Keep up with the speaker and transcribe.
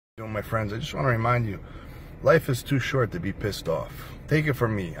My friends, I just want to remind you, life is too short to be pissed off. Take it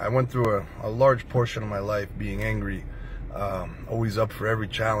from me. I went through a large portion of my life being angry, always up for every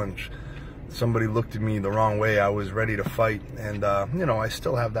challenge. Somebody looked at me the wrong way, I was ready to fight, and I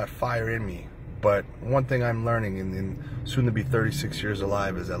still have that fire in me. But one thing I'm learning in soon to be 36 years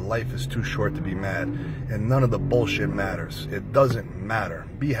alive is that life is too short to be mad, and none of the bullshit matters. It doesn't matter.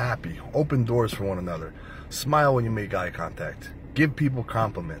 Be happy. Open doors for one another. Smile when you make eye contact. Give people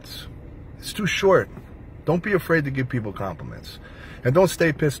compliments. It's too short. Don't be afraid to give people compliments. And don't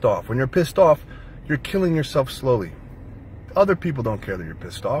stay pissed off. When you're pissed off, you're killing yourself slowly. Other people don't care that you're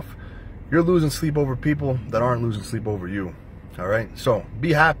pissed off. You're losing sleep over people that aren't losing sleep over you. All right? So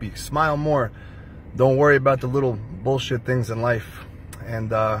be happy. Smile more. Don't worry about the little bullshit things in life. And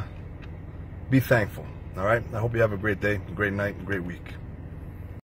be thankful. All right? I hope you have a great day, a great night, a great week.